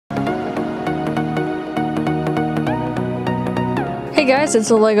Hey guys, it's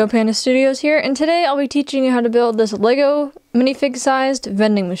the LegoPandaStudios here, and today I'll be teaching you how to build this Lego minifig-sized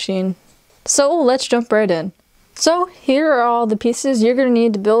vending machine. So let's jump right in. So here are all the pieces you're going to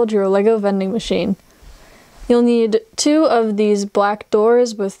need to build your Lego vending machine. You'll need 2 of these black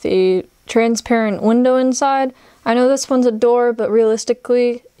doors with a transparent window inside. I know this one's a door, but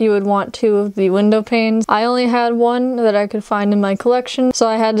realistically you would want 2 of the window panes. I only had 1 that I could find in my collection, so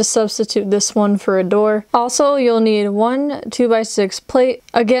I had to substitute this one for a door. Also, you'll need 1 2x6 plate.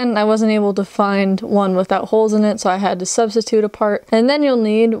 Again, I wasn't able to find one without holes in it, so I had to substitute a part. And then you'll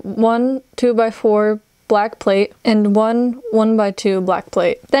need 1 2x4 black plate and 1 1x2 black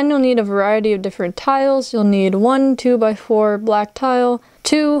plate. Then you'll need a variety of different tiles. You'll need 1 2x4 black tile,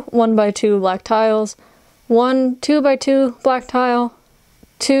 2 1x2 black tiles, 1 2x2 black tile,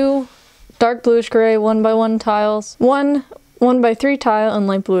 2 dark bluish gray 1x1 tiles, 1 1x3 tile in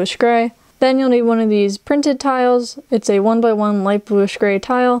light bluish gray. Then you'll need one of these printed tiles. It's a 1x1 light bluish gray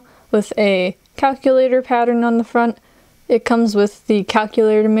tile with a calculator pattern on the front. It comes with the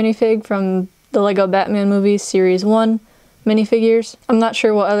calculator minifig from the Lego Batman movie Series 1 minifigures. I'm not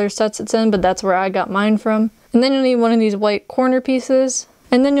sure what other sets it's in, but that's where I got mine from. And then you'll need one of these white corner pieces.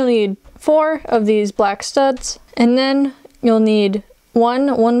 And then you'll need 4 of these black studs. And then you'll need 1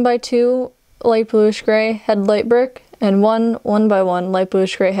 1x2 light bluish gray headlight brick and 1 1x1 light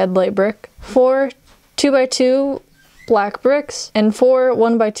bluish gray headlight brick, 4 2x2 black bricks, and 4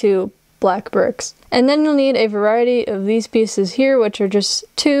 1x2 black bricks. And then you'll need a variety of these pieces here, which are just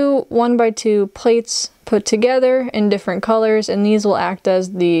 2 1x2 plates put together in different colors, and these will act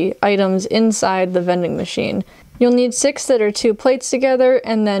as the items inside the vending machine. You'll need 6 that are 2 plates together,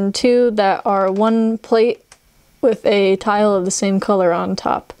 and then 2 that are 1 plate with a tile of the same color on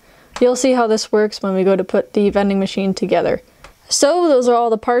top. You'll see how this works when we go to put the vending machine together. So those are all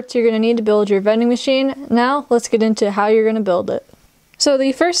the parts you're going to need to build your vending machine. Now let's get into how you're going to build it. So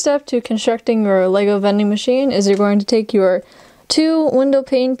the first step to constructing your Lego vending machine is you're going to take your 2 window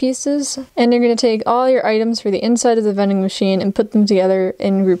pane pieces, and you're going to take all your items for the inside of the vending machine and put them together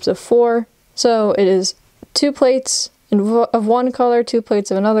in groups of 4. So it is 2 plates of one color, 2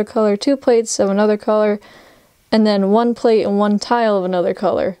 plates of another color, 2 plates of another color, and then 1 plate and 1 tile of another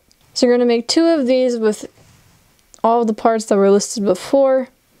color. So you're going to make 2 of these with all of the parts that were listed before.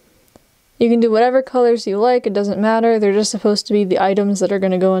 You can do whatever colors you like, it doesn't matter. They're just supposed to be the items that are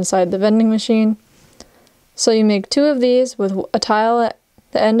going to go inside the vending machine. So you make 2 of these with a tile at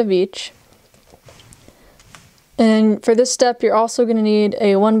the end of each. And for this step, you're also going to need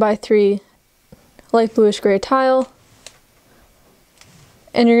a 1x3 light bluish gray tile.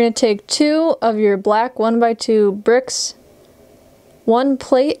 And you're going to take 2 of your black 1x2 bricks, 1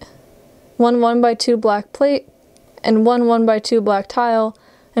 plate, 1 1x2 black plate, and 1 1x2 black tile,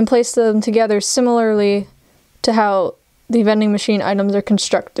 and place them together similarly to how the vending machine items are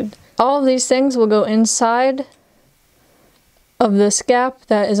constructed. All of these things will go inside of this gap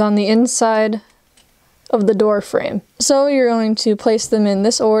that is on the inside of the door frame. So you're going to place them in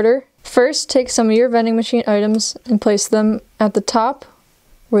this order. First, take some of your vending machine items and place them at the top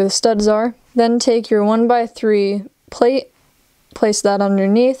where the studs are. Then take your 1x3 plate, place that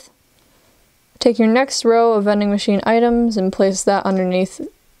underneath. Take your next row of vending machine items and place that underneath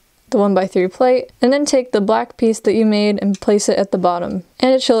the 1x3 plate. And then take the black piece that you made and place it at the bottom.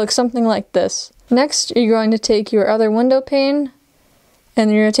 And it should look something like this. Next, you're going to take your other window pane,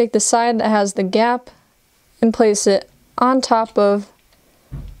 and you're going to take the side that has the gap and place it on top of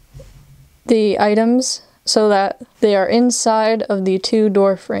the items so that they are inside of the 2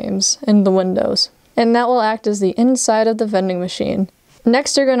 door frames and the windows. And that will act as the inside of the vending machine.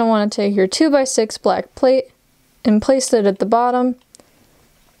 Next, you're going to want to take your 2x6 black plate and place it at the bottom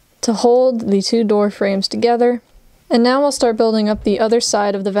to hold the 2 door frames together. And now we'll start building up the other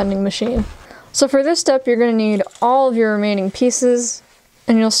side of the vending machine. So for this step, you're going to need all of your remaining pieces,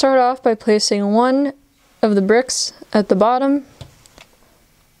 and you'll start off by placing 1 of the bricks at the bottom,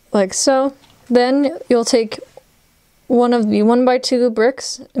 like so. Then you'll take 1 of the 1x2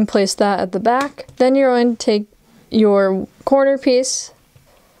 bricks and place that at the back. Then you're going to take your corner piece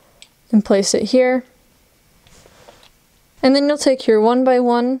and place it here. And then you'll take your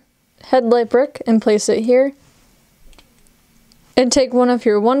 1x1 headlight brick and place it here. And take 1 of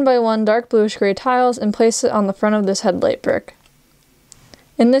your 1x1 dark bluish gray tiles and place it on the front of this headlight brick.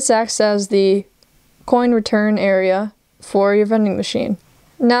 And this acts as the coin return area for your vending machine.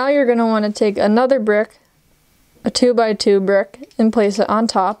 Now you're going to want to take another brick, a 2x2 brick, and place it on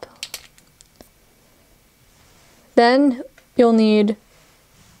top. Then you'll need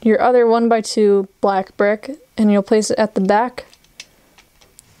your other 1x2 black brick, and you'll place it at the back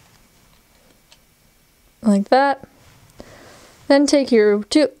like that. Then take your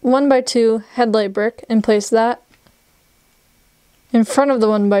 1x2 headlight brick and place that in front of the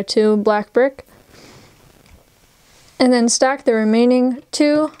 1x2 black brick. And then stack the remaining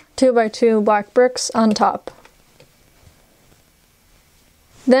 2x2 black bricks on top.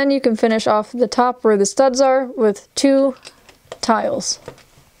 Then you can finish off the top where the studs are with 2 tiles.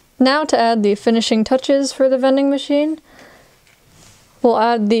 Now to add the finishing touches for the vending machine, we'll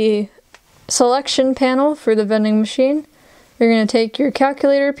add the selection panel for the vending machine. You're going to take your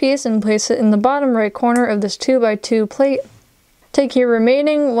calculator piece and place it in the bottom right corner of this 2x2 plate. Take your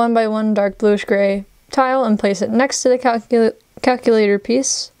remaining 1x1 dark bluish gray tile and place it next to the calculator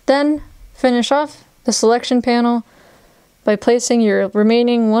piece. Then finish off the selection panel by placing your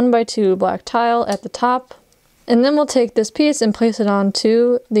remaining 1x2 black tile at the top. And then we'll take this piece and place it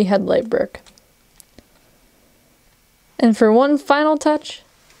onto the headlight brick. And for one final touch,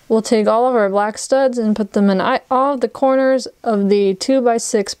 we'll take all of our black studs and put them in all of the corners of the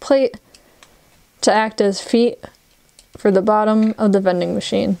 2x6 plate to act as feet for the bottom of the vending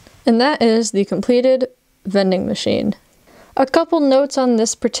machine. And that is the completed vending machine. A couple notes on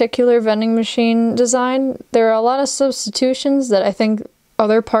this particular vending machine design. There are a lot of substitutions that I think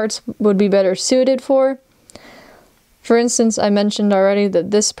other parts would be better suited for. For instance, I mentioned already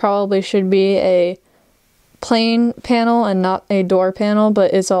that this probably should be a plain panel and not a door panel,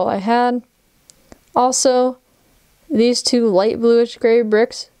 but it's all I had. Also, these 2 light bluish gray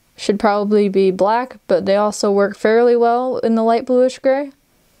bricks should probably be black, but they also work fairly well in the light bluish gray.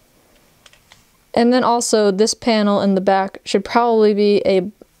 And then also this panel in the back should probably be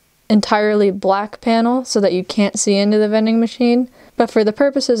a entirely black panel so that you can't see into the vending machine. But for the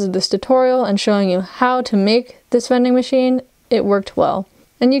purposes of this tutorial and showing you how to make this vending machine, it worked well.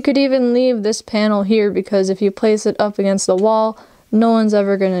 And you could even leave this panel here because if you place it up against the wall, no one's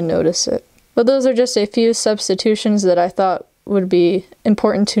ever going to notice it. But those are just a few substitutions that I thought would be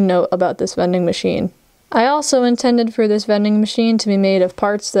important to note about this vending machine. I also intended for this vending machine to be made of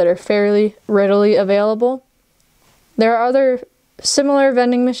parts that are fairly readily available. There are other similar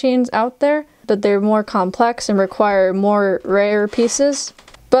vending machines out there, but they're more complex and require more rare pieces.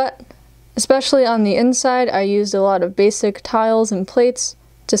 But especially on the inside, I used a lot of basic tiles and plates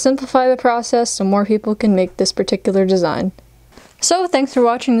to simplify the process so more people can make this particular design. So thanks for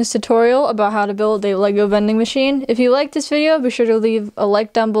watching this tutorial about how to build a LEGO vending machine. If you liked this video, be sure to leave a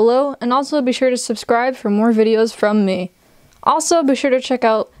like down below, and also be sure to subscribe for more videos from me. Also, be sure to check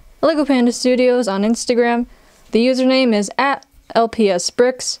out LegoPandaStudios on Instagram. The username is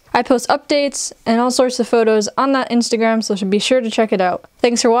 @LPSBricks. I post updates and all sorts of photos on that Instagram, so be sure to check it out.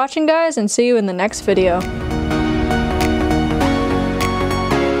 Thanks for watching, guys, and see you in the next video.